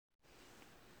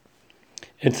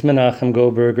It's Menachem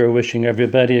Goldberger wishing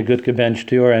everybody a good Gebench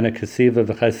Shtior and a Kesiva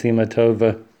v'Chasima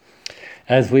Tova.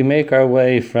 As we make our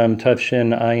way from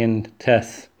Tavshin Ayin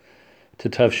Tes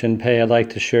to Tavshin Pei, I'd like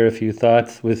to share a few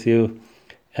thoughts with you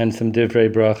and some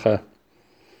Divrei Bracha.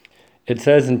 It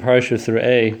says in Parshas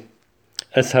Re'eh,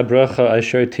 Es habracha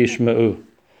asher tishma'u.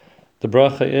 The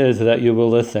bracha is that you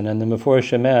will listen. And the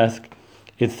Meforshim ask,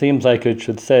 it seems like it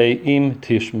should say, Im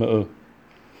tishma'u.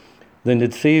 The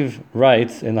Netziv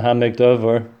writes in the Hamek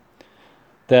Dover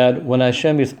that when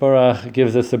Hashem Yisborach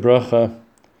gives us a bracha,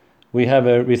 we have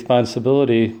a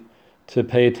responsibility to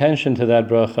pay attention to that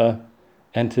bracha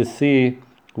and to see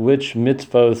which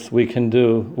mitzvos we can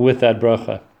do with that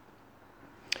bracha.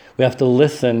 We have to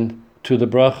listen to the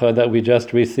bracha that we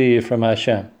just received from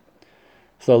Hashem.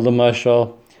 So,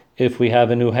 l'mashal, if we have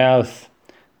a new house,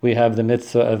 we have the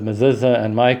mitzvah of mezuzah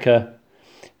and maika.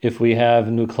 If we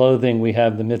have new clothing, we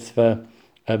have the mitzvah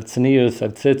of tznius,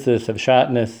 of tzitzis, of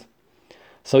shatnez.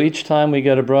 So each time we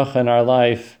get a bracha in our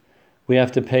life, we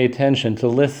have to pay attention, to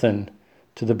listen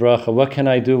to the bracha. What can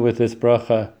I do with this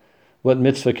bracha? What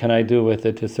mitzvah can I do with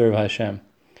it to serve Hashem?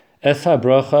 Es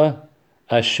ha-bracha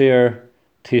asher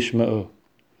tishma'u.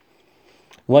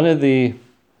 One of the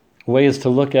ways to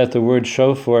look at the word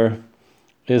shofar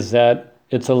is that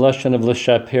it's a lashon of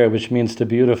l'shaper, which means to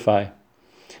beautify.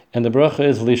 And the bracha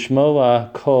is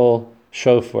lishmoa kol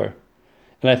shofar.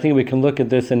 And I think we can look at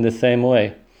this in the same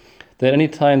way, that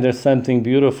anytime there's something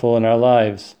beautiful in our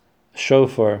lives,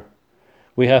 shofar,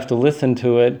 we have to listen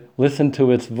to it, listen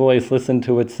to its voice, listen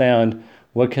to its sound.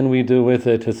 What can we do with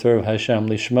it to serve Hashem?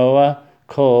 Lishmoa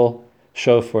kol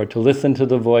shofar, to listen to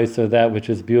the voice of that which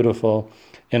is beautiful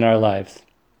in our lives.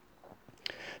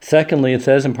 Secondly, it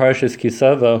says in Parshas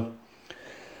Kisavo,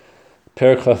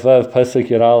 Perek Chavav, Pasuk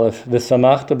Yud Aleph,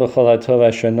 V'samachta b'chol hatov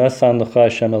asher nasan l'cha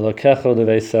Hashem Elokecha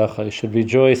l'veisecha. You should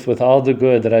rejoice with all the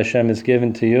good that Hashem has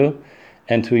given to you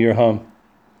and to your home.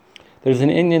 There's an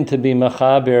inyan to be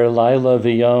machaber laila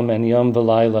v'yom and yom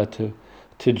v'laila,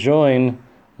 to join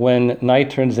when night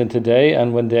turns into day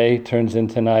and when day turns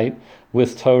into night,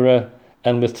 with Torah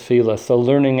and with tefillah. So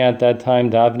learning at that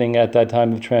time, davening at that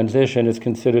time of transition is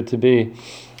considered to be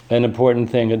an important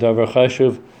thing. A davar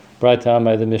chashuv brought down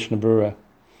by the Mishnah Berurah.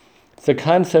 It's the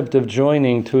concept of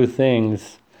joining two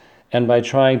things and by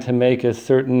trying to make a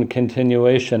certain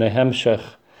continuation, a hemshech.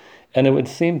 And it would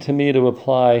seem to me to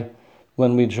apply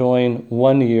when we join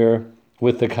one year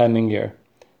with the coming year.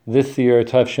 This year,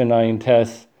 Tavshin Ayin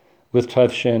Tes with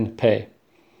Tavshin Pei.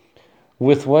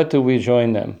 With what do we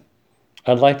join them?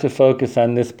 I'd like to focus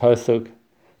on this pasuk,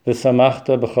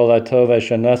 V'samachta b'chol hatov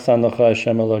asher nasan l'cha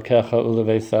Hashem Elokecha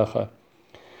u'leveisecha.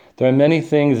 There are many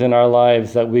things in our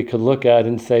lives that we could look at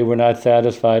and say we're not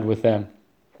satisfied with them.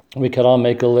 We could all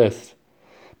make a list.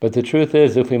 But the truth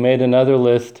is, if we made another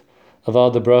list of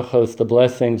all the brachos, the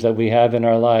blessings that we have in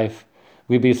our life,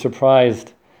 we'd be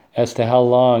surprised as to how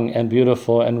long and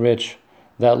beautiful and rich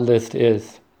that list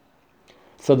is.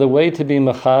 So the way to be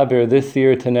mechaber this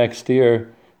year to next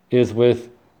year is with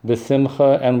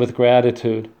besimcha and with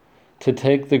gratitude, to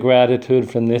take the gratitude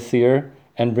from this year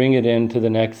and bring it into the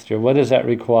next year. What does that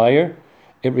require?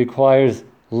 It requires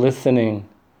listening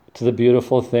to the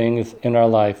beautiful things in our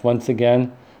life. Once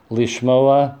again,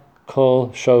 lishmoa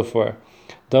kol shofar.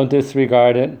 Don't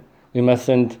disregard it. We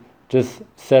mustn't just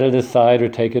set it aside or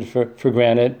take it for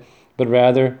granted, but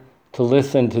rather to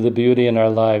listen to the beauty in our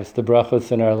lives, the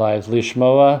brachos in our lives.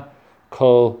 Lishmoa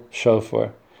kol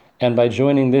shofar. And by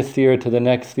joining this year to the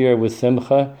next year with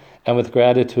simcha and with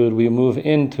gratitude, we move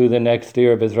into the next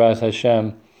year, B'ezras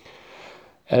Hashem,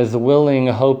 as willing,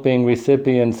 hoping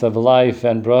recipients of life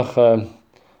and bracha,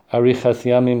 arichas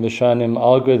yamim b'shanim,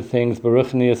 all good things, baruch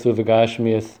niyas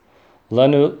uv'gashmias,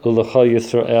 lanu u'l'chol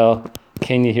Yisrael,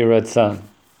 ken yehi ratzon.